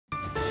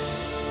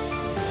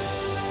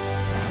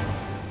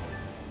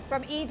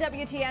From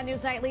EWTN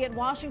News Nightly in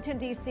Washington,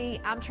 D.C.,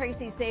 I'm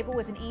Tracy Sable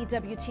with an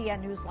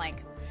EWTN NewsLink.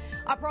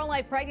 A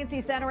pro-life pregnancy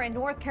center in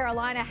North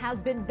Carolina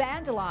has been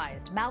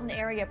vandalized. Mountain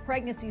Area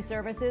Pregnancy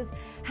Services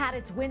had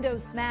its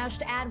windows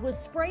smashed and was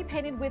spray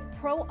painted with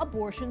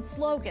pro-abortion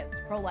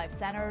slogans. Pro-life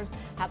centers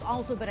have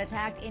also been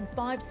attacked in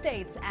 5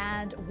 states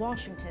and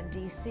Washington,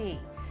 D.C.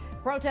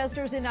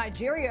 Protesters in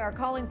Nigeria are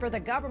calling for the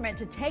government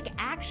to take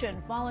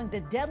action following the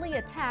deadly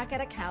attack at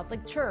a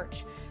Catholic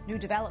church. New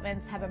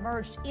developments have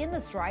emerged in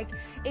the strike,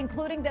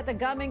 including that the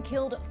gunman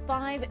killed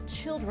 5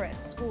 children.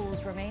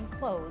 Schools remain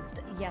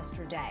closed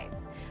yesterday.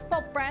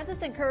 Pope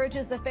Francis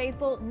encourages the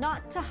faithful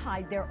not to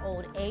hide their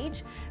old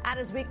age. At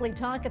his weekly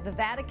talk at the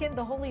Vatican,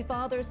 the Holy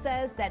Father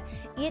says that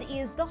it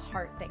is the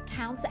heart that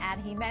counts,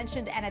 and he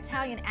mentioned an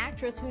Italian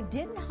actress who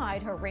didn't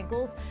hide her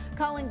wrinkles,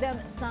 calling them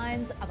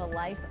signs of a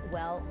life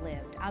well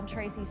lived. I'm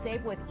Tracy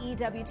Sable with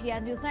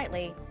EWTN News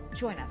Nightly.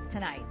 Join us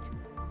tonight.